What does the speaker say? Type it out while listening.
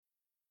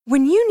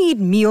When you need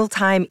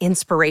mealtime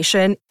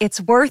inspiration,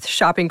 it's worth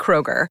shopping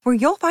Kroger, where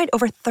you'll find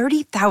over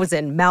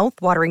 30,000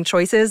 mouth-watering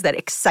choices that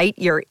excite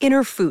your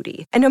inner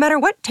foodie. And no matter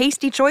what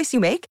tasty choice you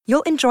make,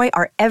 you'll enjoy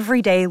our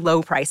everyday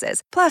low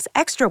prices, plus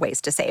extra ways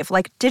to save,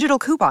 like digital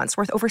coupons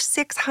worth over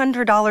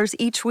 $600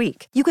 each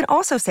week. You can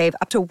also save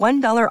up to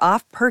 $1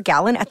 off per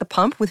gallon at the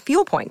pump with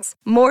fuel points.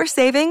 More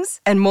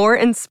savings and more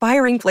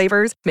inspiring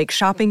flavors make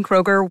shopping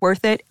Kroger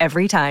worth it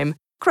every time.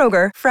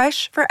 Kroger,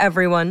 fresh for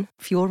everyone.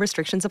 Fuel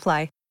restrictions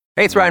apply.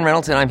 Hey, it's Ryan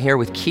Reynolds, and I'm here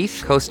with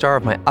Keith, co-star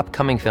of my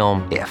upcoming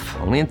film, If,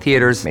 only in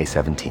theaters May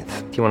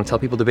 17th. Do you want to tell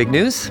people the big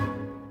news?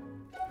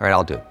 All right,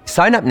 I'll do it.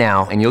 Sign up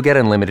now and you'll get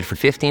unlimited for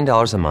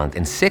 $15 a month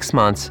and 6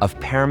 months of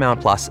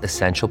Paramount Plus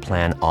Essential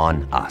Plan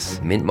on us.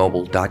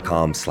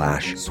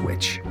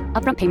 MintMobile.com/switch.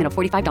 Upfront payment of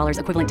 $45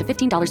 equivalent to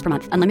 $15 per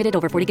month. Unlimited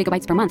over 40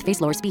 gigabytes per month.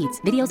 Face lower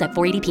speeds. Videos at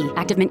 480p.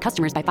 Active Mint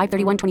customers by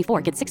 531.24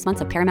 get 6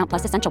 months of Paramount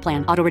Plus Essential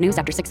Plan. Auto renews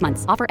after 6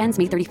 months. Offer ends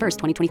May 31st,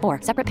 2024.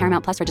 Separate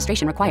Paramount Plus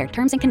registration required.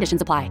 Terms and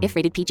conditions apply if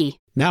rated PG.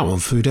 Now on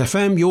Food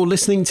FM, you're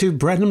listening to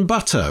Bread and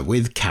Butter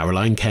with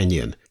Caroline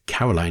Kenyon.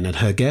 Caroline and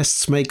her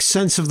guests make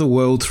sense of the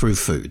world through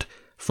food,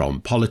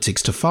 from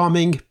politics to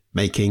farming,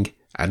 making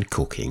and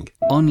cooking.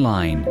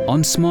 Online,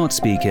 on smart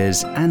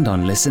speakers and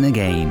on Listen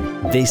Again.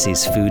 This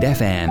is Food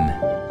FM.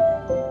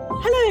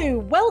 Hello,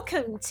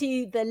 welcome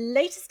to the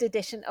latest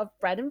edition of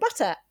Bread and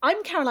Butter.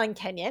 I'm Caroline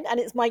Kenyon, and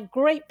it's my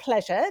great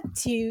pleasure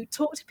to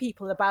talk to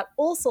people about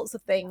all sorts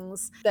of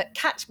things that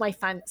catch my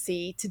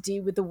fancy to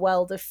do with the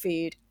world of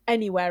food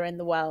anywhere in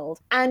the world.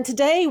 And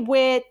today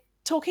we're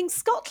talking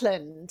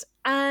Scotland,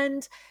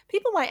 and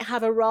people might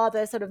have a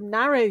rather sort of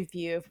narrow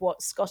view of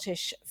what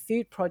Scottish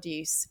food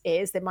produce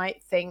is. They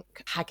might think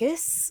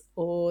haggis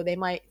or they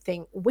might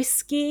think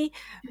whiskey,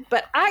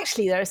 but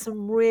actually there are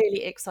some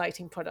really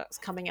exciting products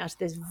coming out of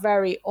this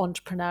very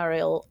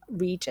entrepreneurial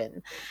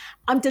region.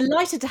 I'm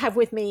delighted to have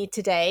with me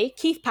today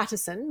Keith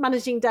Patterson,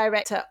 Managing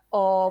Director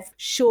of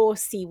Shaw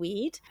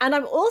Seaweed, and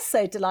I'm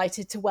also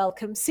delighted to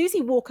welcome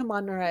Susie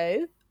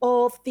Walker-Munro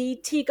of the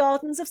Tea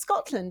Gardens of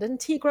Scotland and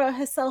tea grower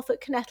herself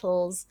at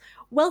Knettles.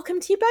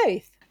 Welcome to you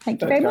both.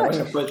 Thank you very much.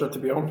 A pleasure to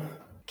be on.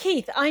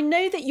 Keith, I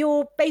know that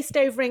you're based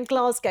over in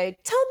Glasgow.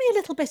 Tell me a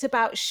little bit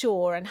about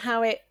Shaw and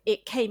how it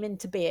came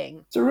into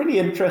being. It's a really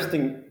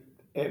interesting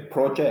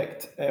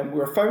project. We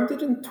were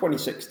founded in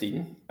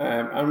 2016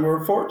 and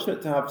we're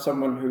fortunate to have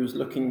someone who's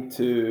looking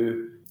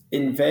to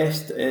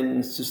invest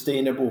in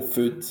sustainable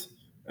food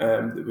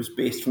that was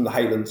based from the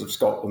Highlands of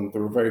Scotland. They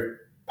were very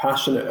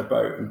passionate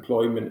about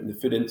employment in the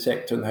food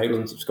sector in the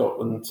Highlands of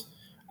Scotland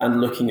and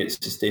looking at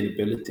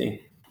sustainability.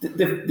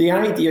 The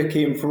idea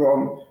came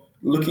from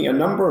looking at a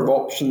number of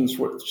options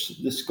which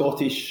the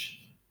Scottish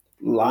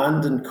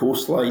land and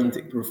coastline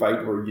to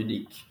provide were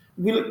unique.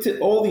 We looked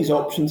at all these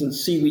options and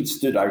seaweed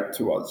stood out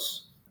to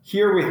us.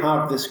 Here we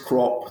have this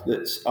crop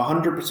that's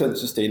 100%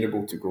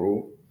 sustainable to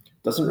grow,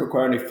 doesn't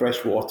require any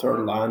fresh water,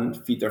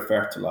 land, feed or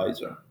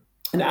fertiliser,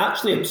 and it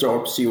actually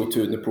absorbs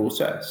CO2 in the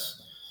process.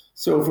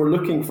 So if we're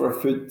looking for a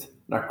food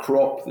and a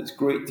crop that's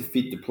great to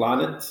feed the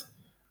planet,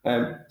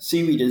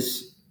 seaweed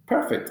is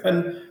perfect.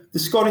 And the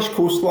Scottish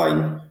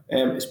coastline,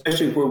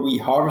 especially where we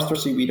harvest our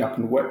seaweed up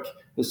in Wick,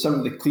 is some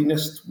of the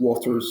cleanest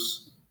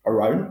waters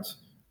around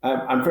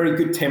and very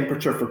good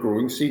temperature for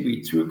growing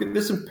seaweed. So we've got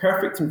this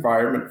perfect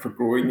environment for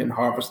growing and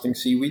harvesting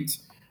seaweed.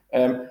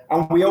 And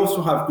we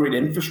also have great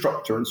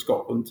infrastructure in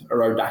Scotland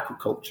around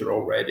aquaculture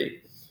already.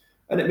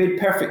 And it made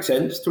perfect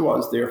sense to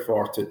us,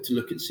 therefore, to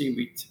look at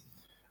seaweed.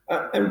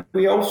 And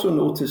we also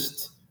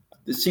noticed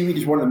that seaweed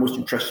is one of the most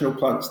nutritional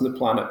plants on the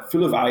planet,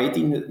 full of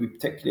iodine that we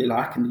particularly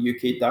lack in the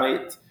UK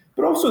diet.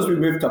 But also as we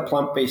move to a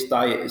plant-based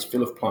diet, it's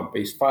full of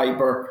plant-based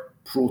fibre,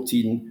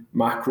 protein,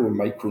 macro and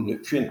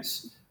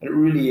micronutrients. And it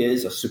really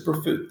is a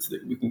superfood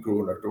that we can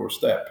grow on our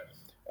doorstep.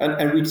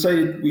 And we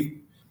decided we've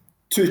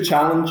two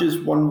challenges.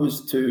 One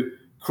was to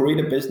create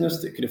a business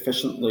that could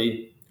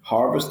efficiently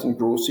harvest and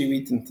grow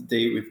seaweed. And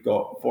today we've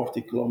got 40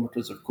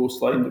 kilometres of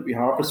coastline that we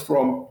harvest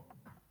from,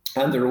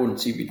 and their own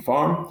seaweed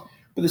farm.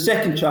 But the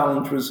second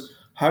challenge was,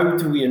 how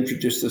do we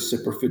introduce this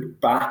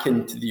superfood back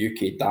into the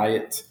UK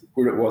diet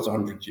where it was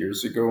 100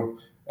 years ago?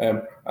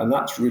 And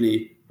that's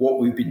really what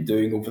we've been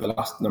doing over the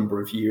last number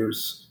of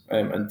years,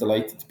 and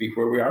delighted to be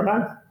where we are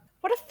now.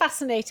 What a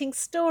fascinating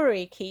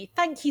story, Keith.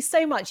 Thank you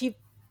so much. You're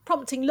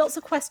prompting lots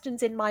of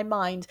questions in my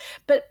mind.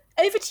 But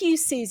over to you,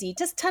 Susie.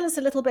 Just tell us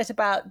a little bit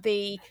about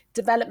the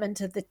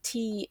development of the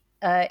tea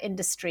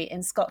industry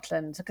in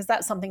Scotland, because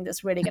that's something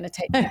that's really going to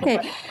take people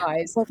by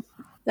surprise. Well,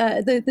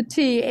 the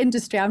tea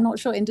industry, I'm not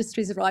sure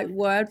industry is the right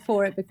word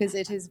for it because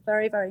it is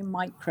very, very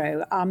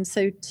micro.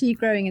 So tea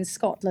growing in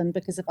Scotland,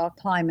 because of our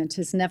climate,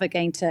 is never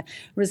going to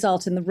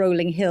result in the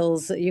rolling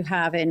hills that you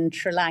have in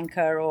Sri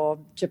Lanka or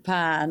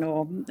Japan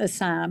or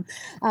Assam.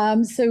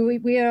 So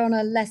we are on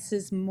a less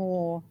is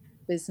more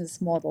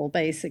business model,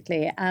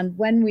 basically. And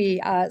when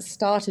we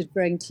started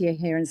growing tea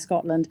here in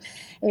Scotland,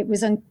 it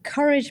was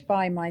encouraged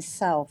by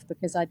myself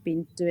because I'd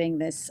been doing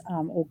this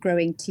or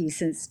growing tea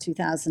since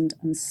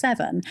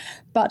 2007,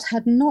 but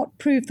had not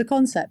proved the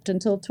concept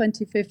until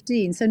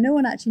 2015. So no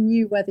one actually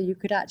knew whether you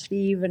could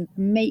actually even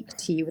make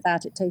tea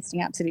without it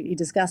tasting absolutely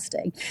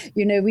disgusting.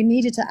 You know, we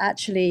needed to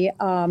actually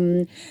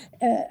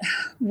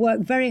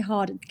work very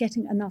hard at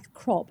getting enough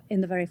crop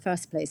in the very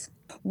first place.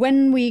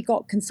 When we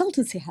got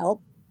consultancy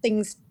help,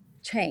 things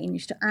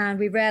changed, and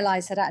we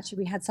realized that actually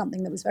we had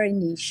something that was very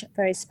niche,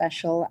 very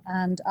special,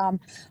 and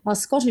our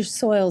Scottish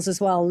soils as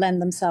well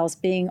lend themselves,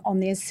 being on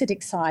the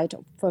acidic side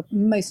for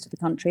most of the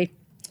country,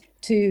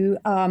 to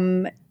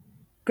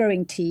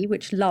growing tea,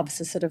 which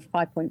loves a sort of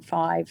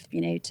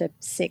 5.5, to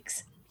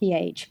 6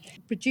 pH.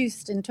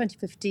 Produced in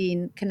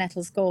 2015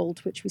 Kinnettles Gold,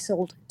 which we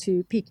sold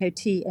to Pico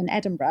Tea in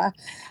Edinburgh.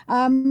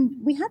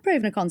 We had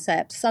proven a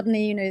concept.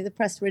 Suddenly, the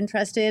press were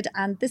interested,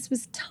 and this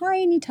was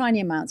tiny, tiny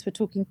amounts. We're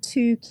talking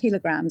 2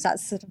 kilograms.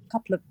 That's sort of a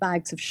couple of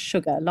bags of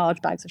sugar,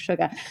 large bags of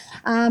sugar.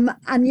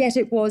 And yet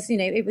it was,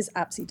 it was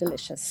absolutely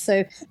delicious.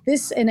 So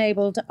this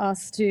enabled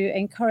us to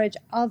encourage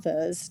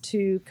others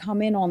to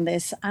come in on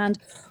this, and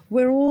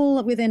we're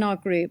all within our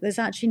group. There's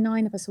actually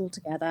 9 of us all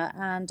together,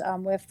 and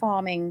we're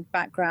farming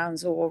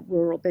backgrounds or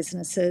rural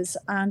businesses.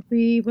 And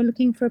we were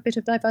looking for a bit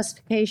of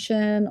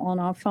diversification on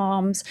our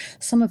farms.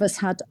 Some of us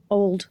had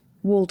old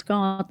walled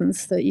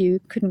gardens that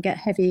you couldn't get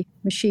heavy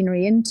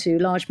machinery into,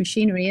 large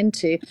machinery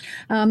into.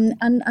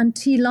 And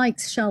tea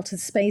likes sheltered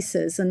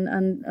spaces.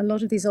 And a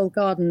lot of these old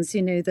gardens,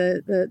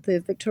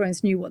 the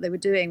Victorians knew what they were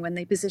doing when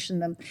they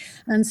positioned them.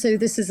 And so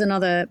this is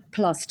another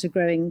plus to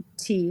growing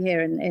tea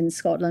here in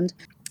Scotland.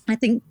 I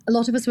think a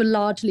lot of us were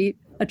largely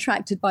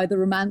attracted by the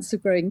romance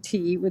of growing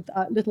tea, with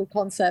little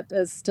concept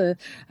as to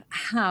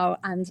how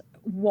and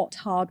what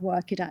hard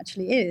work it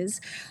actually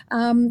is.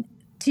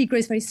 Tea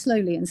grows very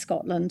slowly in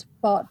Scotland,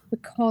 but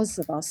because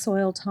of our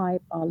soil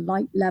type, our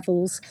light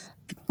levels,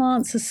 the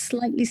plants are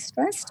slightly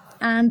stressed,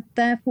 and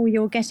therefore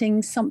you're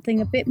getting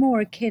something a bit more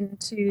akin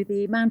to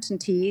the mountain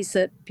teas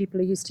that people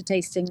are used to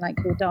tasting, like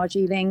the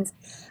Darjeelings,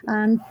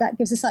 and that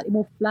gives a slightly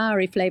more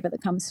flowery flavour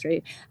that comes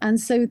through. And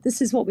so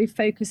this is what we've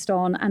focused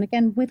on, and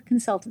again, with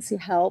consultancy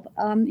help,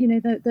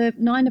 the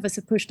 9 of us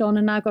have pushed on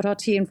and now got our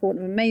tea in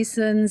Fortnum &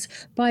 Masons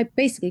by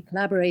basically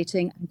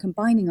collaborating and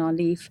combining our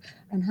leaf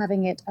and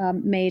having it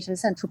made a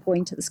central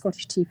point at the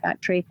Scottish Tea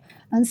Factory.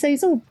 And so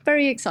it's all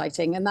very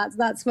exciting, and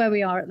that's where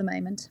we are at the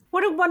moment.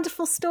 What a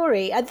wonderful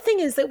story. And the thing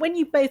is that when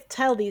you both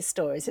tell these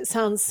stories, it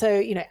sounds so,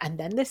 and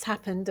then this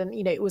happened, and,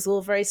 it was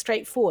all very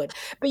straightforward.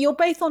 But you're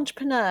both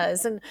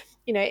entrepreneurs, and,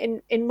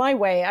 in my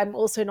way, I'm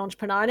also an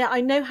entrepreneur, and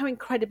I know how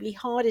incredibly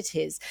hard it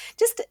is.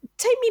 Just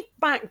take me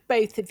back,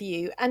 both of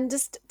you, and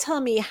just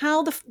tell me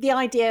how the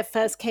idea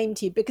first came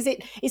to you, because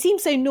it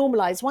seems so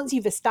normalized. Once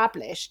you've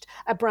established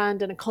a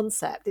brand and a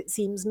concept, it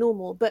seems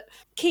normal. But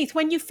Keith,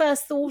 when you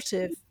first thought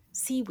of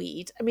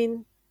seaweed,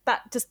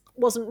 that just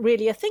wasn't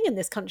really a thing in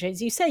this country.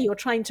 As you say, you're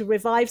trying to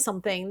revive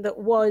something that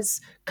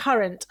was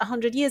current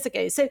 100 years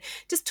ago. So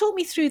just talk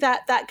me through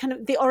that kind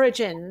of the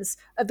origins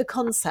of the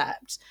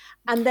concept,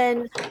 and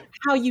then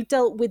how you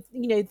dealt with,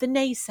 the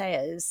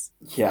naysayers.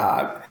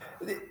 Yeah.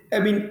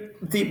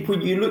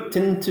 When you looked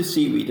into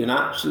seaweed and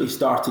actually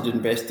started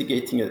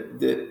investigating it,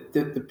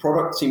 the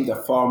product seemed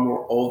a far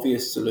more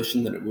obvious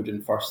solution than it would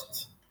in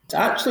first. It's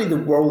actually the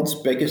world's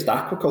biggest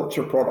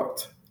aquaculture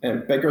product,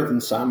 and bigger than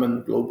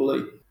salmon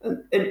globally.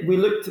 And we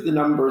looked at the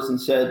numbers and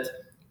said,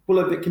 well,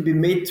 if it can be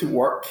made to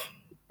work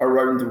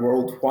around the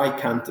world, why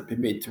can't it be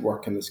made to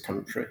work in this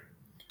country?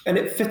 And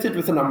it fitted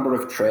with a number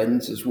of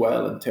trends as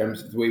well in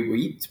terms of the way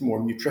we eat,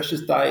 more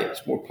nutritious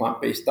diets, more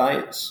plant-based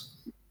diets,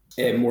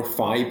 more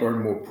fibre,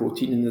 more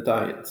protein in the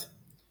diet.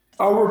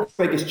 Our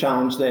biggest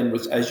challenge then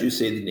was, as you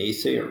say, the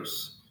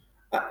naysayers.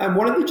 And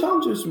one of the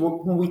challenges,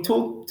 when we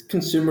told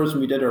consumers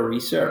and we did our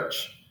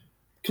research,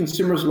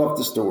 consumers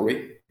loved the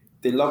story.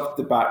 They loved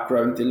the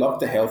background, they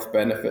loved the health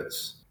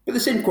benefits. But the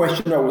same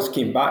question always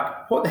came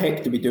back, what the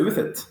heck do we do with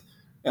it?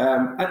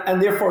 And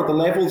therefore the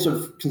levels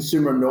of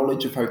consumer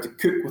knowledge of how to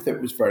cook with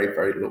it was very,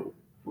 very low.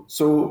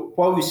 So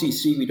while we see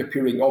seaweed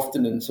appearing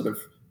often in sort of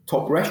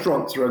top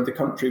restaurants around the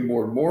country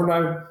more and more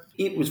now,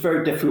 it was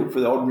very difficult for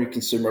the ordinary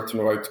consumer to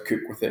know how to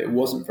cook with it. It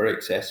wasn't very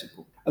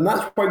accessible. And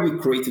that's why we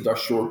created our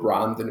Shore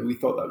brand, and we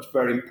thought that was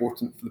very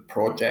important for the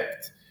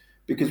project,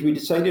 because we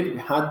decided we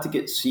had to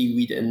get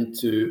seaweed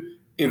into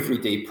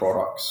everyday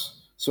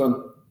products.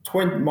 So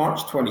in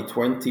March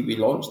 2020, we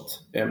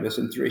launched this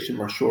iteration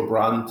of our Shore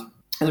brand.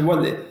 And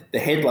one of the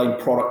headline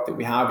product that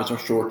we have is our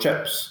Shore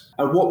chips.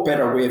 And what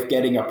better way of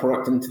getting a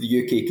product into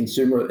the UK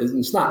consumer is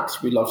in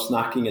snacks. We love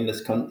snacking in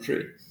this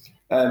country.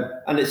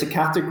 And it's a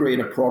category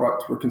and a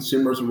product where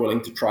consumers are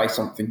willing to try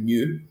something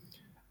new.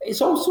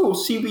 It's also,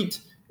 seaweed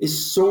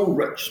is so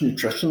rich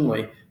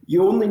nutritionally,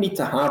 you only need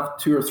to have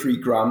 2 or 3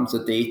 grams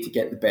a day to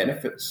get the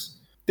benefits.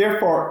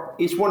 Therefore,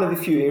 it's one of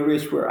the few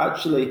areas where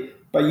actually,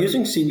 by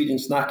using seaweed in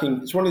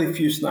snacking, it's one of the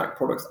few snack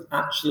products that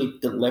actually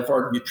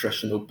deliver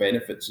nutritional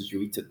benefits as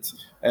you eat it,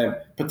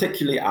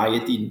 particularly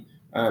iodine,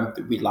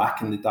 that we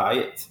lack in the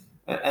diet.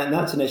 And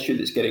that's an issue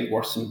that's getting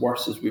worse and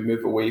worse as we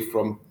move away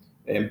from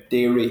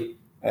dairy,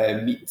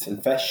 meat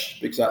and fish,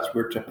 because that's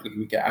where typically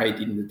we get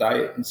iodine in the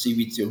diet, and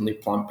seaweed's the only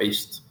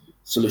plant-based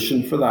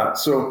solution for that.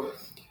 So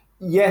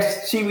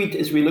yes, seaweed,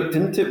 as we looked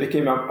into it,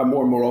 became a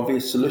more and more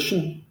obvious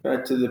solution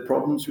to the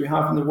problems we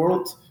have in the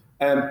world.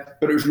 But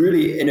it was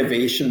really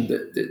innovation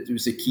that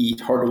was the key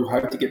hurdle,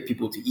 how to get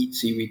people to eat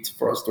seaweed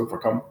for us to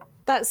overcome.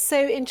 That's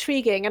so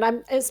intriguing. And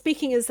I'm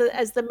speaking as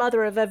the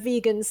mother of a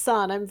vegan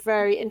son, I'm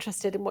very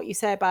interested in what you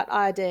say about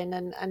iodine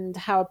and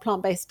how a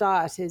plant-based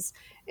diet is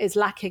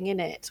lacking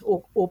in it,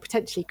 or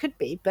potentially could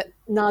be, but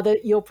now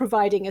that you're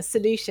providing a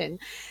solution.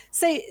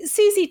 So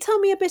Susie, tell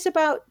me a bit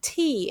about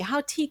tea,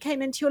 how tea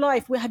came into your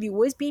life. Have you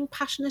always been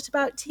passionate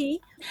about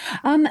tea?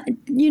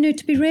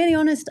 To be really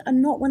honest,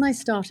 not when I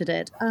started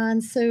it.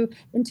 And so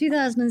in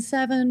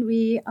 2007,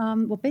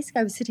 basically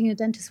I was sitting in a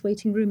dentist's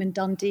waiting room in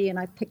Dundee, and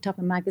I picked up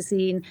a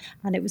magazine,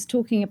 and it was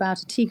talking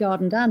about a tea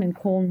garden down in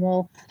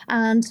Cornwall,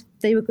 and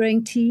they were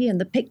growing tea, and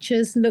the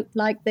pictures looked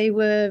like they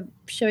were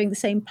showing the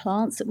same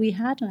plants that we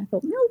had. And I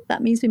thought, no,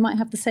 that means we might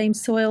have the same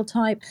soil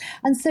type.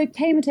 And so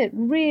came at it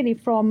really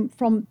from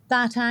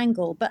that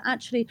angle. But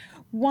actually,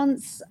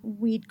 once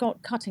we'd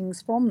got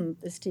cuttings from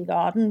this tea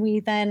garden,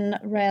 we then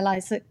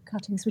realised that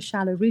cuttings were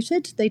shallow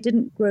rooted. They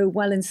didn't grow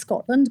well in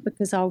Scotland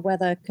because our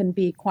weather can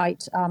be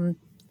quite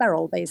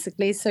feral,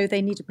 basically. So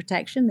they needed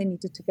protection. They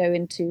needed to go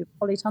into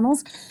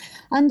polytunnels.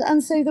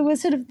 And so there were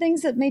sort of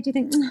things that made you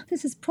think,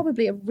 this is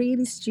probably a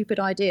really stupid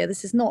idea.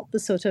 This is not the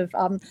sort of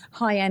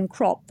high-end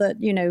crop that,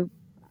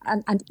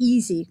 and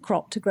easy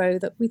crop to grow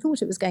that we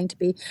thought it was going to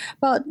be.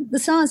 But the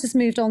science has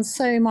moved on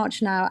so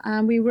much now,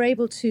 and we were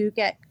able to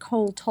get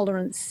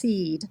cold-tolerant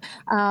seed.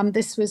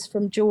 This was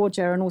from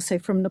Georgia and also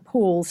from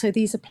Nepal. So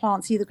these are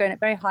plants either grown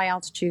at very high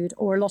altitude,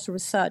 or a lot of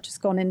research has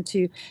gone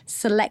into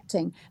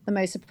selecting the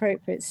most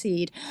appropriate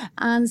seed.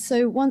 And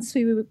so once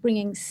we were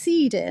bringing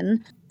seed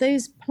in,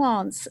 those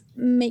plants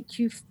make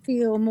you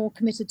feel more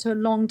committed to a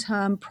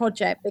long-term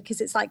project, because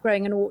it's like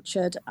growing an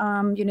orchard.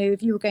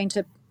 If you were going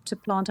to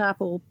plant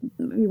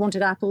you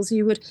wanted apples,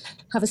 you would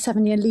have a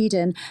 7-year lead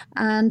in.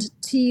 And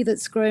tea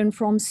that's grown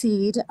from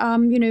seed,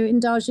 in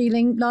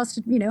Darjeeling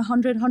lasted,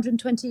 100,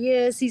 120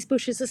 years. These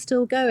bushes are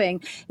still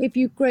going. If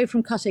you grow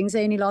from cuttings,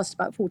 they only last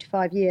about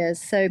 45 years.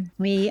 So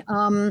we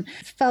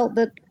felt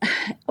that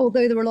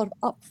although there were a lot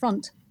of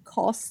upfront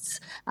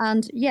costs,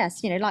 and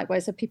yes,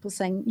 likewise, are people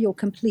saying you're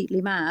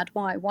completely mad,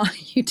 why are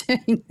you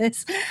doing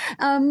this?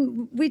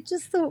 We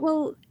just thought,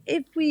 well,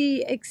 if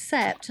we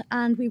accept,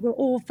 and we were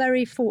all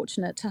very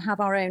fortunate to have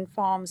our own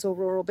farms or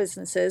rural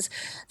businesses,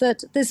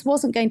 that this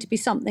wasn't going to be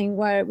something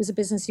where it was a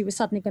business you were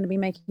suddenly going to be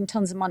making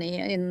tons of money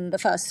in the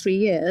first 3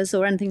 years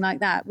or anything like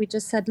that. We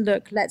just said,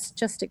 look, let's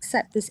just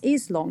accept this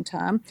is long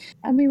term.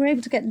 And we were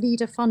able to get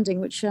LEADER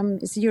funding, which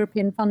is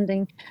European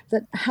funding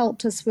that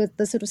helped us with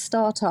the sort of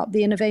startup,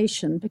 the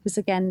innovation, because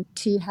again,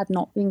 tea had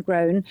not been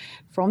grown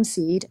from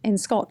seed in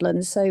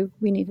Scotland. So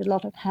we needed a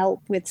lot of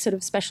help with sort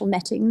of special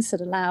nettings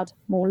that allowed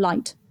more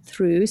light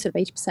through, sort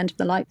of 80% of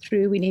the light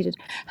through. We needed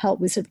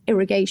help with sort of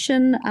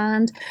irrigation,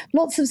 and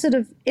lots of sort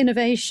of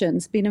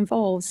innovations been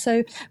involved.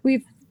 So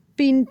we've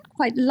been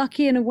quite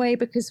lucky in a way,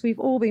 because we've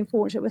all been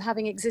fortunate with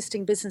having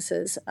existing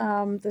businesses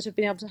that have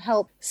been able to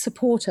help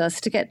support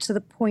us to get to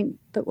the point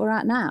that we're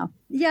at now.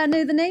 Yeah,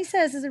 no, the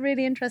naysayers is a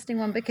really interesting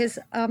one, because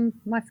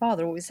my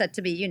father always said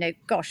to me,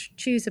 gosh,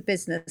 choose a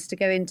business to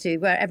go into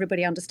where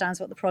everybody understands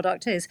what the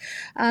product is.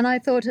 And I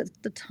thought at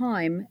the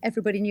time,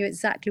 everybody knew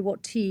exactly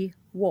what tea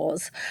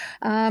was.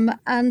 From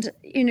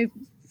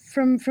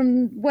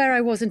where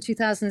I was in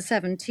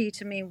 2007, tea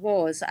to me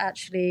was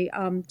actually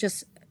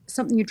just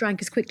something you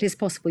drank as quickly as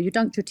possible. You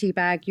dunked your tea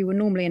bag, you were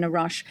normally in a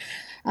rush.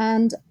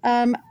 And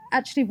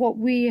actually what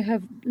we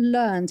have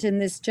learned in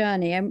this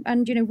journey, and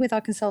with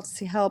our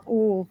consultancy help,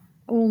 all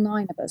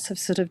 9 of us have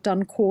sort of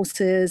done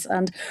courses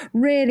and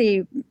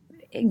really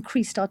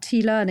increased our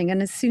tea learning.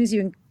 And as soon as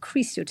you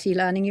increase your tea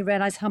learning, you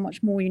realize how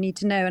much more you need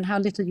to know and how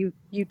little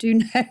you do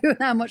know and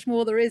how much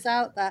more there is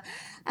out there.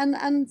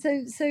 And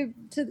so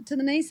to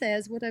the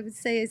naysayers, what I would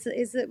say is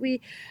that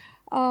we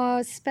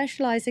are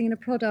specializing in a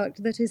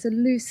product that is a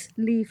loose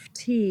leaf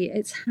tea.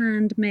 It's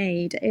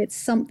handmade. It's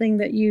something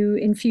that you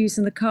infuse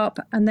in the cup,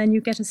 and then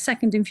you get a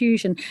second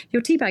infusion.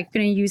 Your tea bag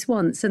you're going to use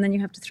once, and then you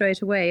have to throw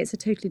it away. It's a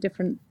totally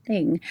different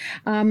thing.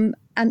 And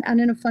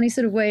in a funny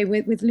sort of way,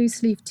 with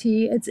loose leaf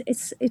tea,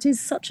 it is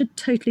such a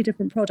totally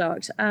different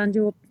product, and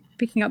you're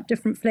picking up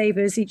different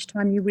flavors each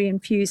time you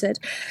reinfuse it.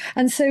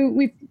 And so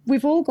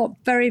we've all got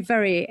very,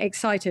 very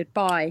excited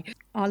by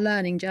our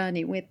learning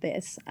journey with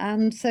this.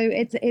 And so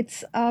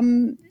it's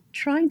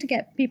trying to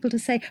get people to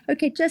say,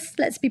 okay, just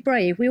let's be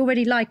brave. We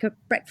already like a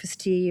breakfast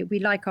tea. We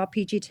like our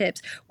PG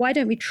tips. Why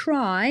don't we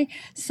try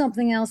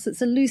something else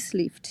that's a loose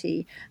leaf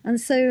tea?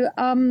 And so,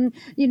 to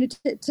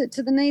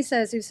the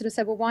naysayers who sort of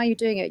said, well, why are you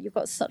doing it? You've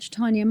got such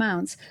tiny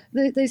amounts.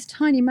 Those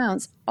tiny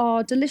amounts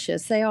are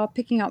delicious. They are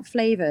picking up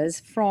flavors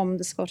from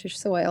the Scottish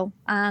soil.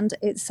 And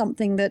it's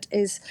something that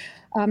is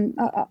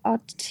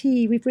our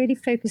tea. We've really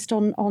focused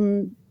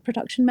on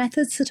production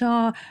methods that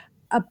are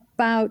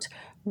about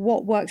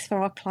what works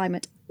for our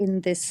climate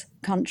in this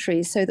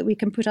country, so that we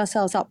can put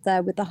ourselves up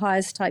there with the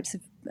highest types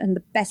of and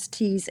the best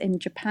teas in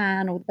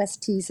Japan, or the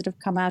best teas that have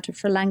come out of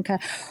Sri Lanka,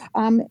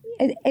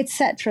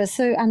 etc.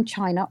 So, and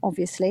China,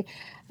 obviously,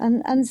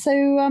 and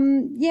so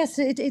yes,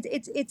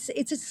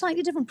 it's a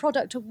slightly different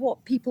product of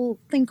what people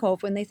think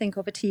of when they think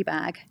of a tea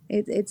bag.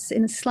 It's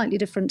in a slightly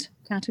different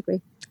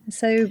category.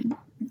 So,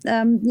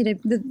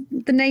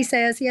 the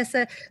naysayers, yes,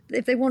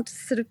 if they want to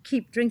sort of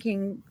keep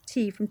drinking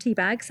tea from tea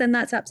bags, then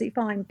that's absolutely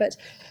fine. But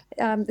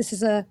this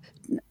is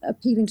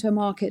appealing to a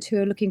market who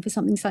are looking for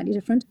something slightly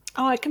different.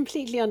 Oh, I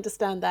completely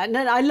understand that.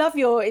 No, I love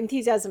your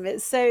enthusiasm.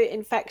 It's so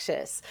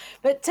infectious.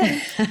 But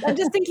I'm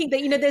just thinking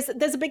that,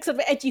 there's a big sort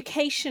of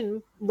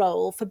education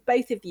role for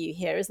both of you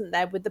here, isn't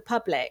there, with the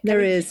public?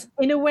 There is.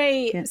 In a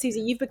way, yeah.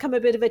 Susie, you've become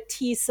a bit of a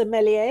tea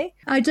sommelier.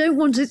 I don't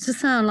want it to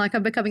sound like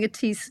I'm becoming a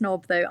tea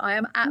snob, though. I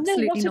am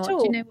absolutely not.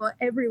 You know what?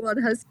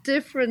 Everyone has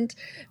different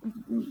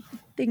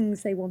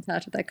things they want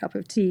out of their cup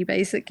of tea,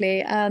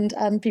 basically,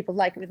 and people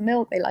like it with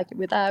milk, they like it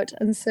without,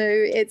 and so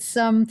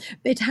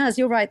it has.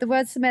 You're right. The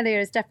word sommelier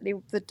is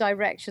definitely the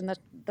direction that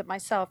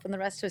myself and the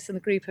rest of us in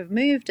the group have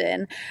moved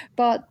in,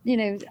 but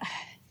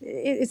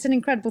it's an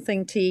incredible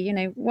thing, tea.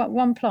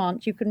 One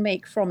plant you can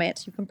make from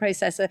it. You can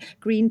process a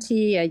green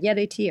tea, a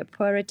yellow tea, a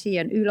pu'er tea,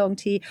 an oolong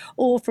tea,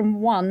 all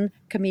from one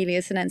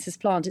Camellia sinensis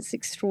plant. It's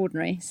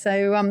extraordinary.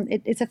 So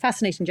it's a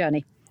fascinating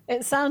journey.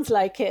 It sounds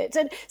like it.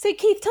 And so,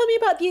 Keith, tell me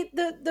about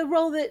the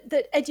role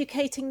that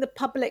educating the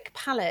public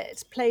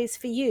palate plays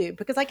for you,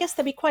 because I guess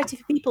there'll be quite a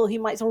few people who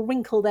might sort of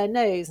wrinkle their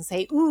nose and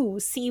say, "Ooh,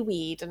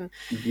 seaweed," and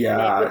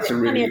it's a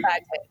really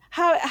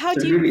how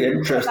do you? Really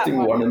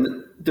interesting one,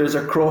 and there's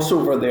a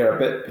crossover there a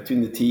bit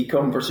between the tea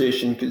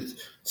conversation, because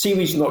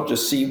seaweed's not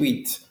just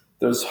seaweed.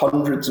 There's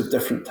hundreds of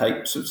different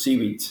types of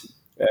seaweed.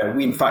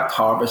 We in fact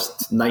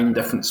harvest 9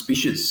 different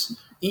species,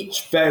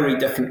 each very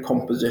different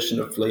composition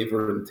of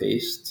flavour and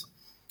taste.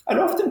 And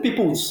often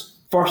people's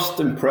first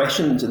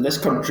impressions in this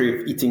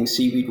country of eating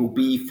seaweed will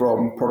be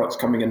from products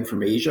coming in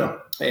from Asia,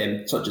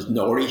 such as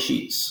nori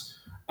sheets.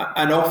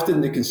 And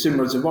often the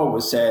consumers have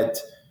always said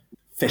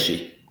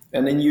fishy.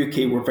 And in the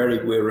UK, we're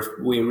very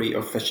wary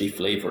of fishy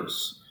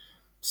flavours.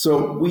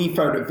 So we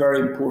found it very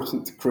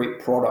important to create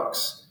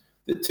products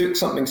that took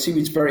something,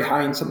 seaweed's very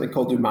high in something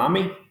called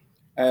umami,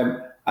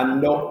 and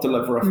not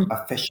deliver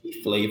a fishy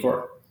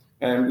flavour.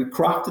 And we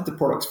crafted the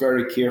products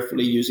very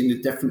carefully using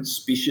the different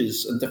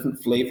species and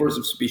different flavours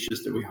of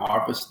species that we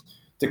harvest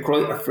to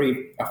create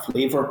a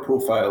flavour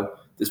profile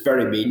that's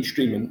very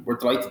mainstream. And we're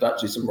delighted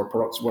actually some of our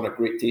products won a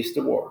Great Taste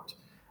Award.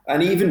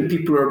 And even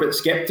people who are a bit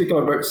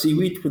sceptical about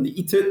seaweed, when they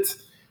eat it,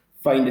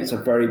 find it's a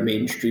very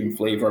mainstream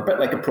flavour, a bit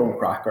like a prawn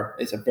cracker.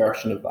 It's a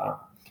version of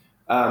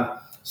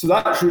that. So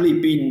that's really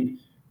been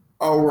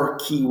our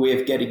key way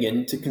of getting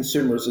into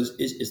consumers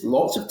is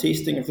lots of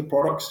tasting of the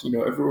products.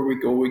 Everywhere we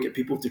go, we get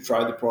people to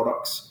try the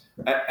products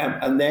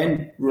and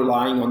then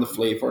relying on the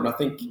flavour. And I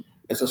think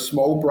as a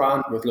small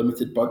brand with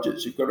limited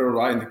budgets, you've got to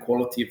rely on the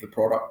quality of the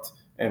product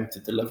to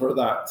deliver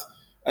that.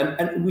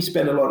 And we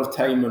spend a lot of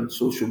time on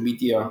social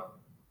media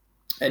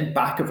in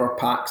back of our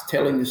packs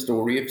telling the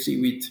story of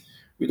seaweed.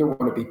 We don't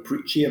want to be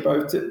preachy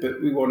about it,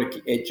 but we want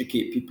to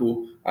educate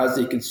people as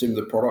they consume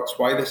the products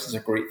why this is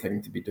a great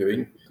thing to be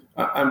doing.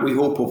 And we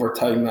hope over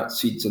time that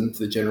seeds into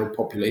the general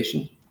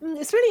population.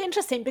 It's really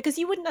interesting because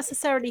you wouldn't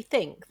necessarily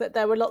think that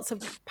there were lots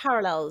of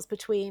parallels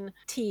between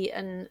tea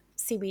and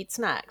seaweed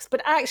snacks,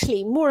 but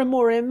actually more and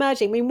more are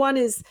emerging. I mean, one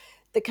is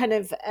the kind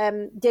of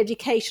the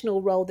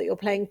educational role that you're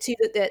playing too,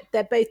 that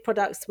they're both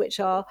products which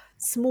are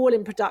small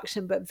in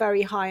production but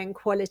very high in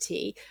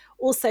quality.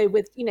 Also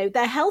with,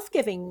 their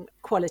health-giving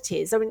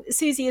qualities. I mean,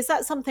 Susie, is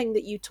that something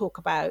that you talk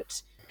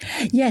about?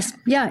 Yes,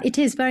 yeah, it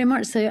is very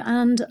much so.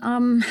 And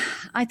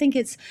I think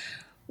it's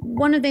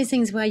one of those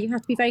things where you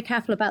have to be very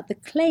careful about the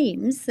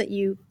claims that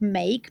you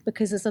make,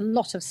 because there's a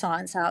lot of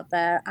science out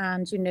there.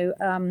 And,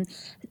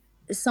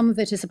 some of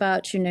it is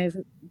about,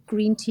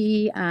 green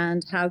tea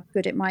and how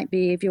good it might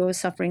be if you're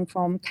suffering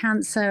from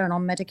cancer and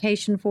on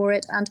medication for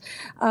it. And,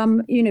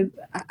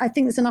 I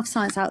think there's enough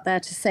science out there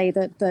to say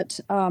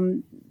that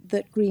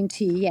green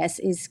tea, yes,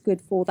 is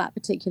good for that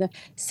particular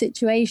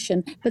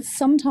situation. But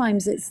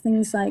sometimes it's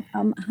things like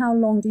how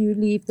long do you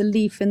leave the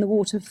leaf in the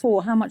water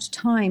for? How much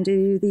time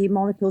do the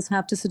molecules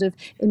have to sort of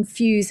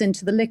infuse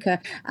into the liquor?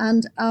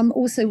 And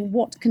also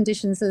what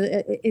conditions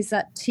is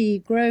that tea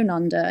grown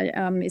under?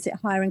 Is it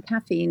higher in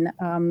caffeine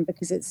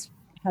because it's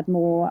had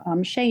more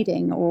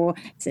shading, or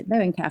is it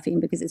low in caffeine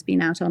because it's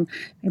been out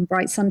in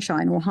bright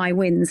sunshine or high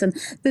winds? And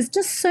there's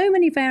just so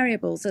many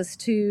variables as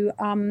to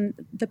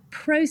the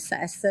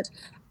process that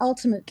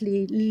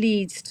ultimately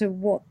leads to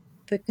what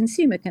the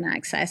consumer can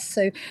access.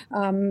 So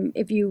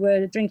if you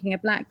were drinking a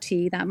black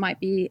tea, that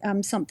might be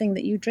something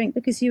that you drink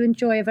because you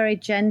enjoy a very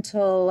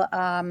gentle,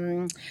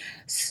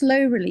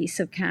 slow release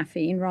of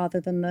caffeine rather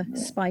than the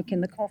spike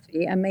in the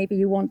coffee. And maybe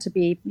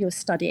you're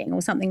studying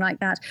or something like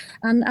that.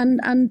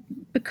 And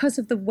because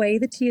of the way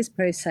the tea is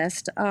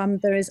processed,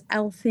 there is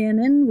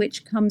L-theanine,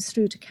 which comes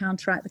through to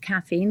counteract the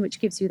caffeine, which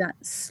gives you that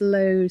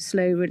slow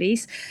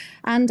release.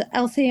 And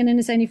L-theanine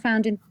is only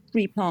found in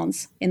 3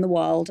 plants in the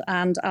world.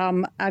 And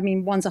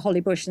one's a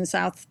holly bush in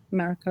South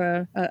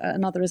America,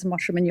 another is a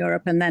mushroom in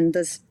Europe, and then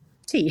there's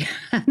tea.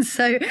 And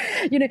so,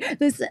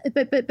 there's,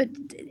 but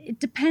it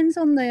depends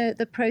on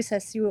the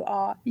process you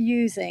are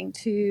using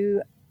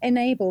to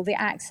enable the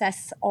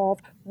access of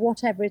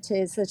whatever it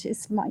is that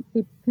might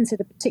be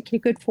considered particularly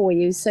good for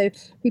you. So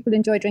people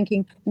enjoy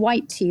drinking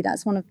white tea.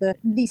 That's one of the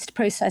least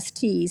processed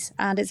teas,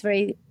 and it's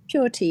very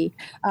pure tea.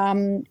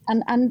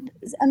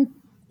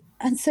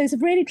 And so it's a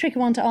really tricky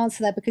one to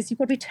answer there because you've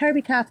got to be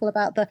terribly careful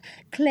about the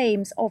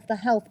claims of the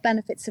health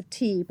benefits of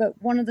tea.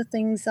 But one of the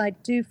things I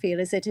do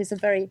feel is it is a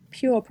very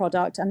pure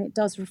product and it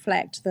does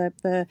reflect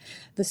the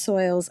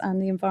soils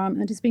and the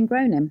environment it's been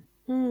grown in.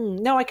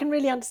 No, I can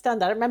really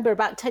understand that. I remember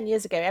about 10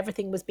 years ago,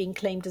 everything was being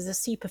claimed as a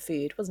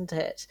superfood, wasn't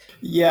it?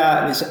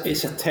 Yeah,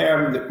 it's a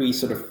term that we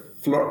sort of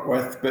flirt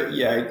with, but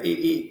yeah,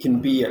 it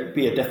can be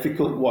a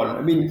difficult one.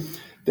 I mean,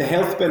 the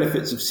health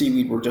benefits of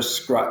seaweed we're just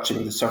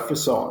scratching the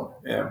surface on.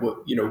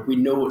 We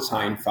know it's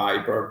high in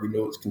fibre, we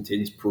know it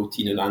contains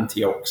protein and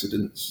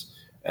antioxidants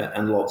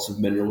and lots of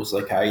minerals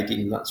like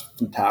iodine. That's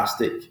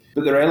fantastic.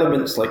 But there are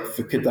elements like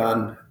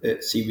Fukudan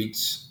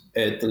seaweeds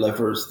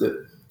delivers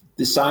that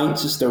the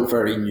science is still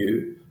very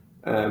new,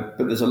 but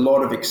there's a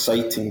lot of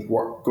exciting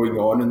work going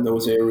on in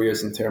those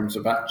areas in terms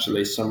of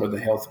actually some of the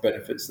health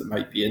benefits that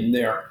might be in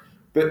there.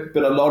 But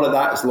a lot of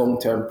that is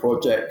long-term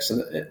projects,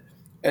 and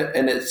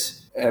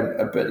it's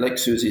a bit like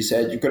Susie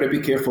said, you've got to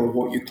be careful of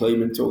what you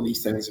claim until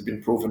these things have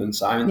been proven in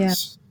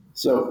science. Yeah.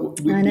 So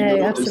we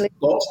know there's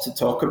lots to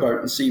talk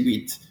about in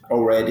seaweed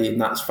already, and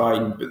that's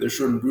fine, but there's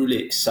some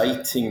really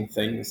exciting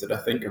things that I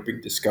think are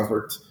being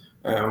discovered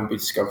will be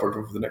discovered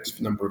over the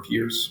next number of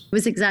years. It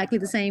was exactly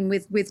the same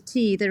with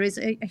tea. There is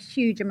a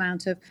huge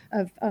amount of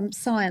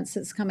science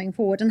that's coming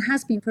forward and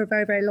has been for a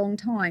very, very long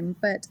time.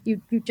 But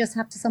you just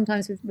have to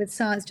sometimes with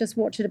science just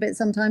watch it a bit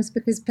sometimes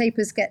because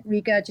papers get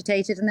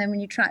regurgitated. And then when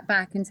you track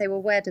back and say,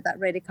 well, where did that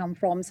really come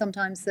from?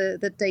 Sometimes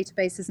the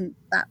database isn't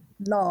that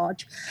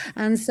large.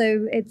 And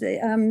so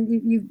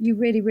you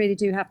really, really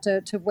do have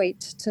to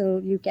wait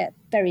till you get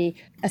very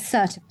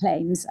assertive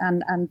claims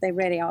and they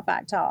really are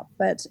backed up.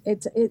 But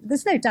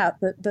there's no doubt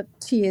that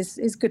tea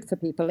is good for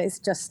people. It's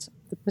just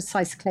the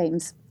precise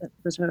claims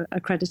that are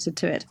accredited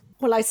to it.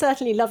 Well, I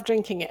certainly love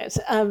drinking it.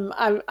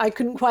 I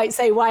couldn't quite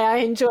say why I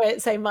enjoy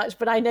it so much,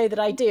 but I know that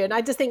I do. And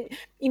I just think,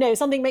 if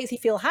something makes you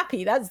feel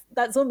happy,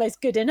 that's almost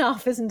good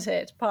enough, isn't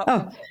it?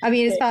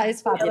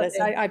 It's fabulous.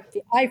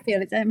 I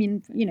feel it. I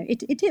mean,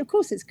 it of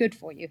course it's good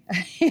for you.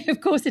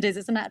 Of course it is.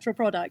 It's a natural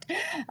product.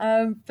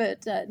 I'm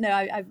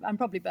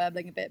probably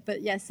burbling a bit.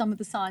 But yes, some of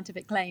the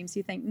scientific claims,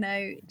 you think,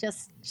 no,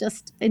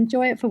 just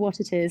enjoy it for what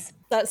it is.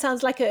 That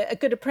sounds like a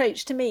good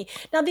approach to me.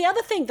 Now, the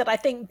other thing that I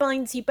think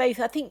binds you both,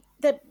 I think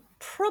that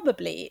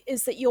probably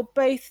is that you're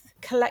both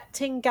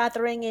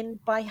gathering in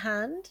by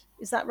hand.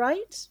 Is that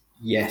right?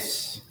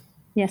 Yes.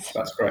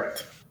 That's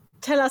correct.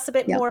 Tell us a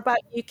bit more about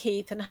you,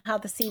 Keith, and how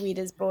the seaweed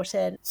is brought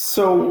in.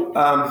 So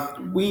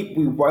we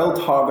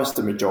wild harvest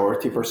the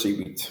majority of our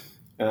seaweed.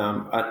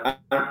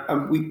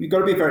 And we've got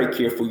to be very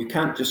careful. You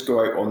can't just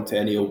go out onto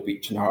any old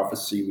beach and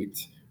harvest seaweed.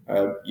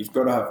 You've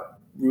got to have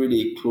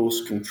really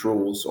close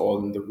controls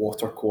on the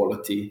water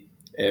quality,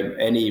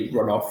 any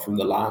runoff from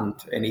the land,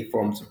 any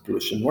forms of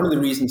pollution. One of the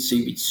reasons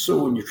seaweed's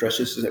so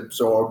nutritious is it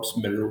absorbs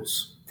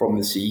minerals from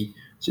the sea.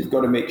 So you've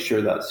got to make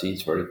sure that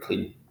sea's very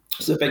clean.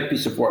 It's a big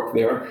piece of work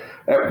there.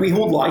 We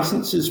hold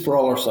licenses for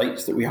all our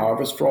sites that we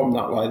harvest from.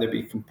 That will either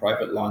be from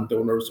private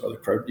landowners or the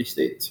Crowley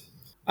estate.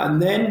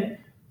 And then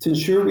to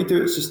ensure we do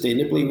it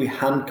sustainably, we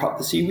hand cut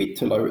the seaweed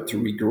to allow it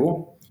to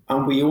regrow.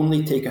 And we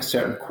only take a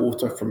certain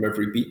quota from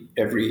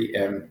every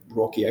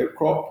rocky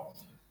outcrop.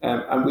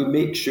 And we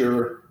make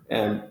sure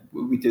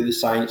we do the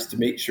science to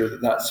make sure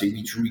that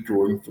seaweed's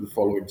regrowing for the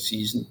following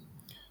season.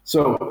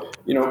 So,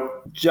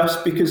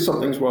 just because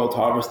something's wild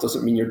harvest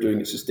doesn't mean you're doing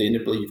it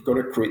sustainably. You've got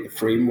to create the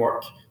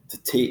framework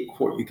to take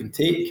what you can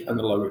take and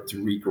allow it to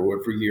regrow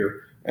every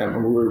year. And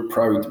we're really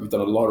proud. We've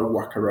done a lot of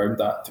work around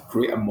that to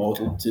create a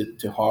model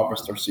to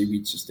harvest our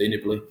seaweed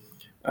sustainably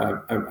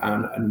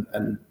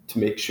and to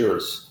make sure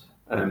it's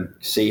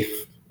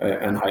safe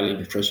and highly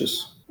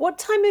nutritious. What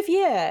time of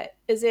year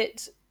is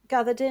it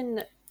gathered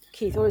in,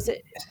 Keith, or is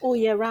it all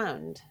year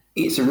round?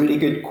 It's a really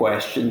good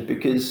question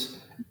because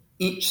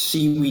each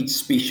seaweed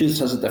species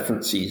has a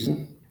different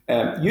season.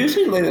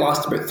 Usually they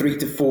last about 3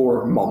 to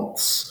 4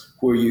 months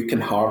where you can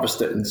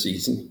harvest it in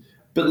season.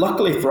 But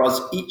luckily for us,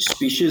 each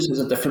species has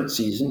a different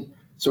season.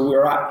 So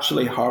we're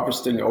actually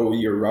harvesting all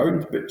year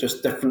round, but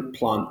just different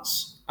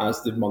plants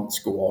as the months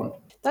go on.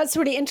 That's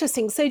really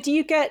interesting. So do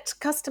you get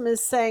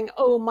customers saying,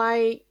 oh,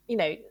 my,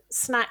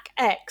 snack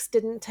X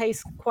didn't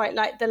taste quite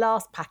like the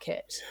last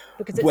packet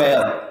because it's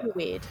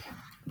seaweed?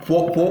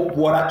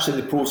 What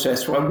actually the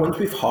process, once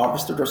we've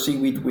harvested our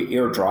seaweed, we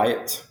air dry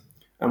it.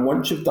 And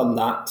once you've done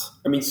that,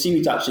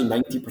 seaweed's actually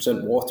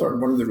 90% water.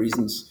 And one of the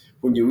reasons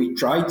when you eat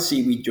dried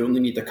seaweed, you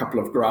only need a couple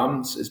of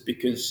grams is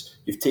because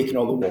you've taken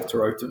all the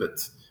water out of it.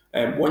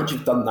 And once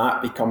you've done that,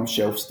 it becomes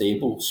shelf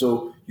stable.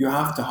 So you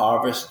have to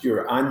harvest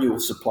your annual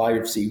supply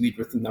of seaweed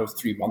within those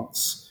 3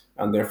 months.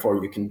 And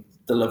therefore you can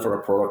deliver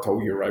a product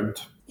all year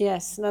round.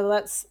 Yes, no,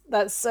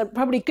 that's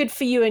probably good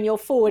for you and your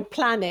forward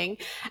planning.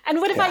 And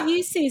what about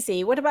you,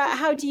 Susie? What about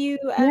how do you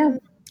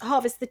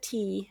harvest the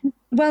tea?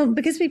 Well,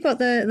 because we've got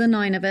the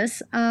 9 of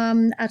us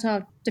at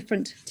our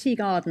different tea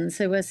gardens,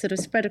 so we're sort of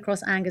spread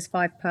across Angus,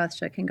 Fife,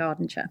 Perthshire,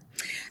 Kincardineshire.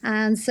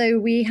 And so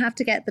we have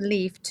to get the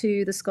leaf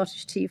to the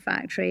Scottish Tea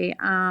Factory,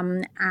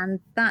 and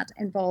that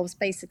involves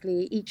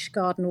basically each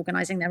garden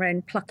organising their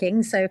own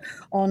plucking. So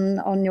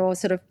on your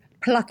sort of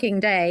plucking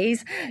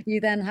days,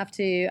 you then have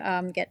to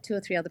get 2 or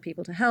 3 other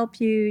people to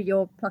help you.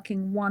 You're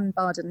plucking 1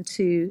 bud and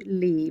 2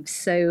 leaves.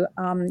 So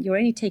you're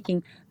only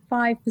taking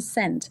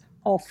 5%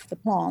 off the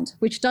plant,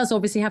 which does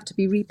obviously have to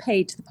be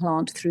repaid to the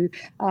plant through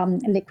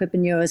liquid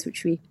manures,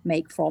 which we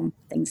make from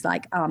things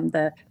like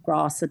the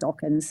grass, the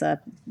dockens,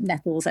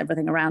 nettles,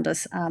 everything around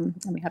us. And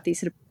we have these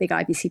sort of big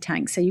IBC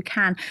tanks. So you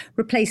can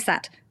replace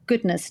that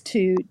goodness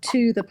to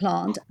the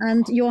plant,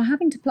 and you're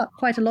having to pluck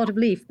quite a lot of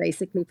leaf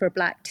basically for a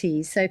black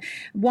tea. So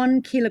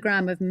 1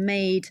 kilogram of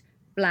made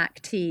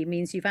black tea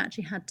means you've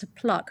actually had to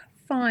pluck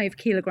 5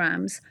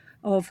 kilograms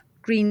of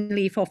green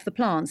leaf off the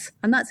plants,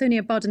 and that's only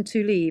a bud and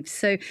 2 leaves.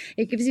 So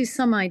it gives you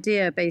some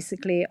idea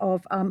basically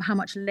of how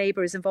much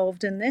labor is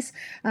involved in this.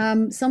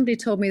 Somebody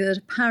told me that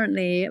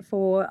apparently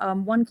for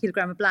 1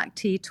 kilogram of black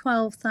tea,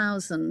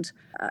 12,000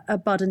 a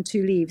bud and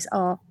 2 leaves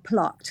are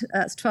plucked.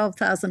 That's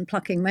 12,000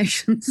 plucking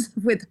motions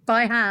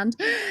by hand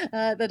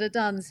that are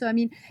done. So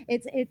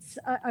it's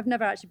I've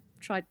never actually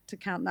tried to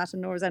count that,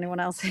 and nor has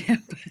anyone else here,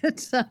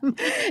 but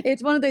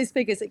it's one of those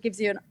figures that gives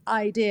you an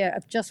idea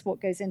of just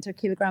what goes into a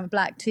kilogram of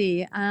black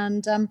tea.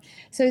 And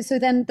so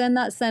then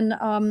that's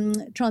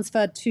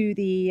transferred to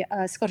the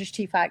Scottish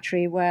Tea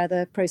Factory where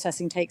the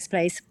processing takes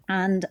place.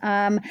 And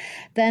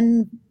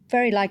then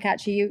very like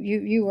actually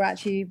you were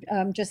actually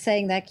just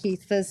saying there,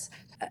 Keith,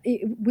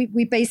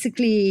 we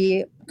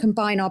basically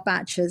combine our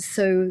batches.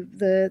 So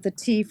the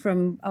tea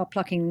from our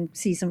plucking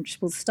season, which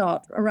will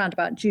start around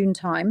about June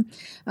time,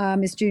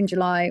 is June,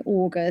 July,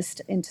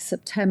 August into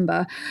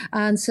September.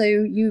 And so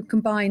you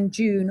combine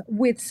June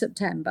with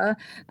September,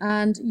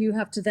 and you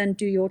have to then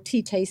do your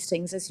tea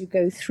tastings as you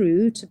go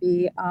through to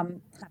be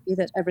happy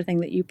that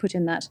everything that you put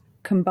in that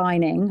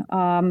combining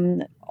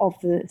of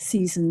the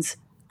season's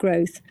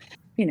growth,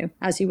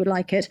 as you would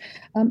like it.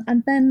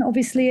 And then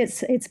obviously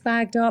it's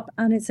bagged up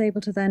and it's able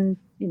to then,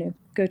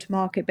 go to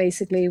market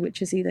basically,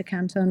 which is either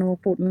Canton or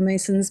Portman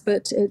Masons,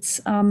 but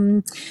it's,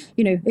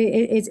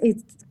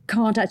 it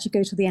can't actually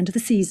go to the end of the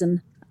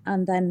season.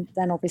 And then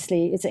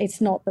obviously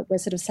it's not that we're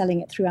sort of selling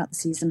it throughout the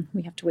season.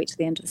 We have to wait to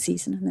the end of the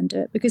season and then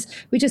do it because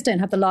we just don't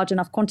have the large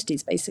enough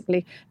quantities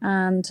basically.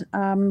 And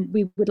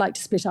we would like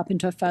to split up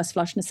into a first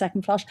flush and a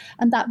second flush,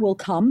 and that will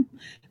come.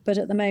 But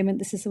at the moment,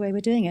 this is the way we're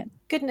doing it.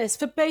 Goodness,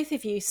 for both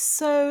of you,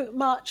 so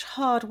much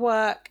hard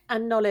work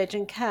and knowledge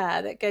and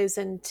care that goes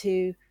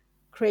into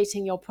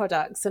creating your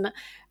products. And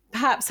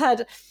perhaps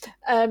had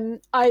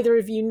either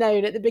of you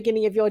known at the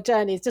beginning of your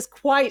journeys just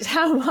quite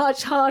how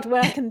much hard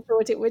work and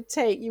thought it would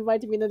take, you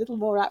might have been a little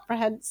more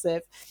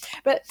apprehensive.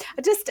 But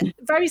just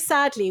very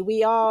sadly,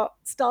 we are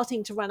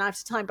starting to run out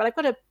of time. But I've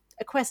got a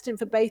question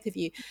for both of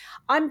you.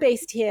 I'm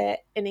based here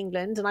in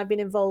England and I've been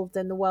involved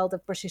in the world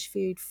of British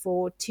food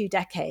for 2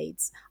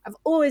 decades. I've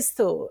always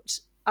thought,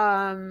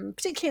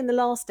 particularly in the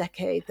last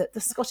decade, that the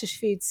Scottish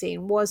food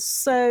scene was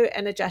so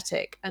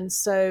energetic and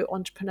so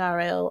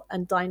entrepreneurial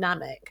and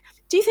dynamic.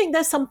 Do you think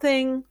there's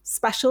something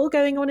special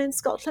going on in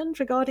Scotland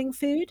regarding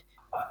food?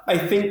 I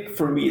think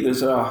for me,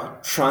 there's a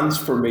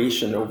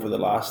transformation over the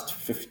last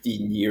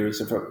 15 years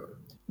of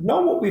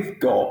not what we've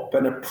got,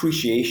 but an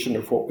appreciation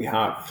of what we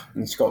have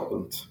in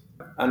Scotland.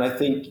 And I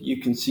think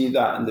you can see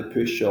that in the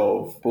push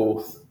of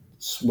both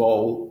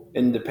small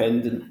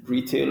independent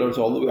retailers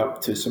all the way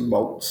up to some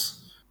malts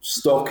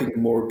stocking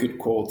more good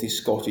quality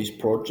Scottish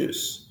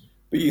produce.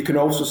 But you can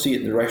also see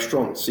it in the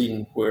restaurant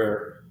scene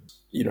where,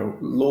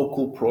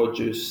 local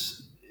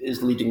produce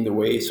is leading the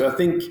way. So I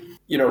think,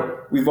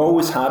 we've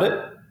always had it.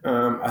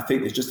 I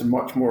think there's just a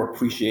much more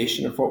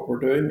appreciation of what we're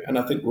doing. And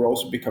I think we're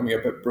also becoming a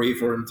bit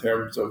braver in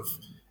terms of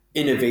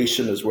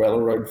innovation as well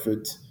around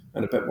food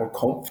and a bit more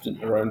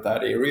confident around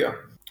that area.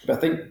 But I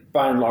think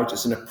by and large,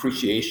 it's an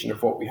appreciation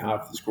of what we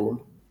have that's grown.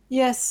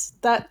 Yes,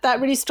 that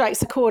really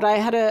strikes a chord. I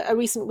had a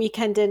recent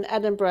weekend in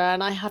Edinburgh,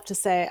 and I have to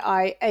say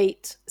I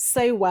ate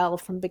so well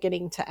from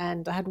beginning to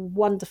end. I had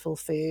wonderful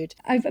food.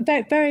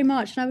 Very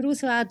much. And I would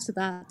also add to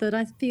that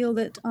I feel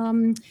that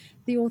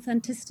the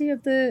authenticity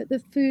of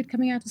the food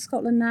coming out of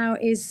Scotland now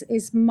is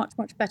much,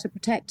 much better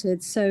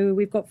protected. So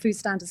we've got Food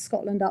Standards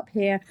Scotland up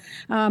here.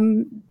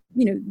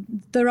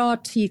 there are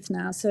teeth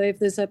now. So if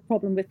there's a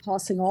problem with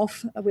passing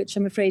off, which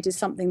I'm afraid is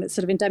something that's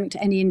sort of endemic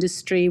to any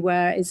industry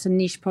where it's a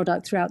niche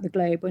product throughout the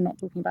globe, we're not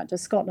talking about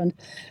just Scotland,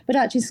 but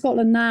actually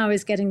Scotland now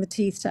is getting the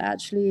teeth to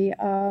actually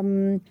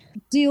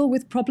deal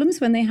with problems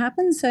when they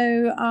happen.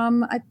 So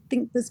I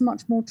think there's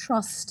much more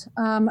trust.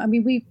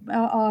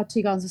 Our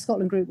Tea Gardens of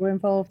Scotland group were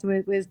involved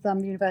with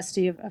the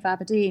University of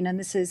Aberdeen, and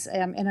this is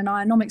in an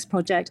ionomics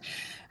project.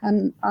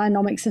 And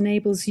ionomics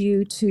enables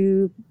you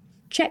to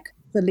check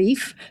the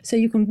leaf, so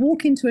you can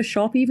walk into a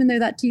shop, even though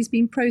that tea's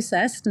been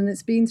processed and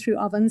it's been through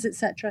ovens,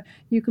 etc.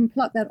 You can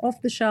pluck that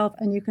off the shelf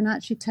and you can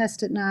actually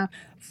test it now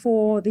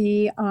for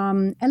the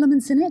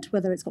elements in it,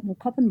 whether it's got more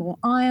copper, more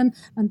iron,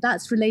 and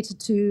that's related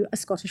to a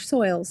Scottish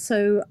soil.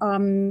 So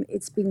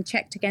it's been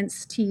checked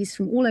against teas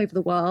from all over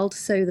the world,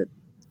 so that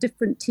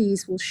different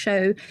teas will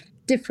show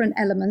different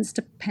elements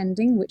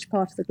depending which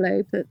part of the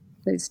globe that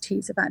those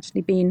teas have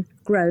actually been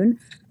grown.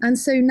 And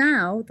so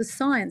now the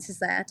science is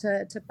there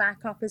to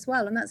back up as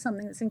well. And that's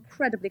something that's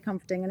incredibly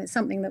comforting. And it's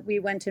something that we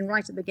went in right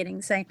at the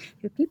beginning saying,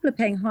 if people are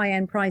paying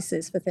high-end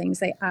prices for things,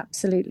 they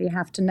absolutely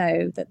have to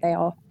know that they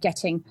are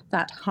getting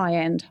that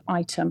high-end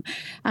item.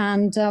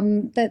 And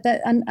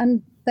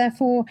and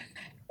therefore,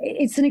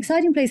 it's an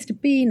exciting place to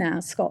be now,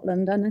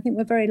 Scotland, and I think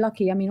we're very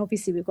lucky. I mean,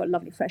 obviously, we've got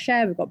lovely fresh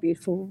air, we've got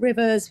beautiful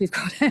rivers, we've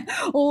got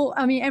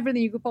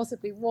everything you could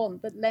possibly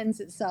want that lends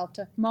itself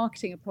to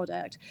marketing a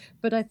product.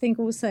 But I think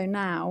also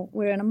now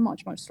we're in a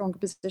much, much stronger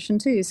position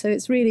too. So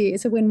it's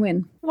a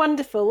win-win.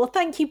 Wonderful. Well,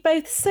 thank you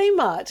both so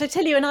much. I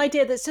tell you, an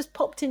idea that's just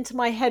popped into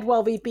my head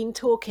while we've been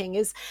talking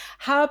is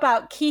how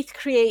about Keith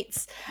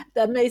creates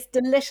the most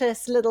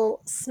delicious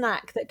little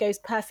snack that goes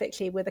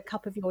perfectly with a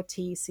cup of your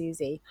tea,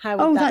 Susie?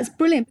 That's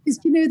brilliant. Because,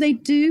 they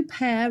do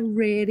pair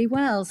really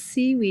well.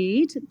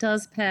 Seaweed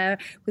does pair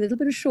with a little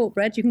bit of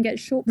shortbread. You can get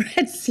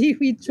shortbread,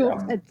 seaweed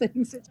shortbread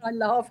things, which I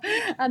love,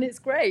 and it's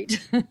great.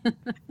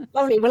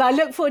 Lovely. Well, I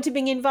look forward to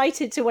being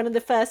invited to one of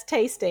the first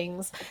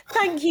tastings.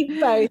 Thank you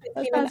both.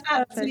 It's been an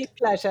absolute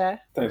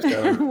pleasure. Thanks,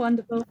 Caroline.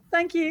 Wonderful.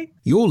 Thank you.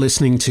 You're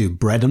listening to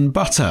Bread and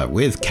Butter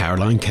with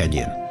Caroline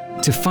Kenyon.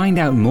 To find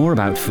out more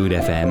about Food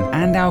FM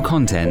and our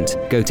content,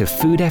 go to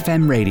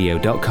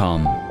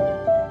foodfmradio.com.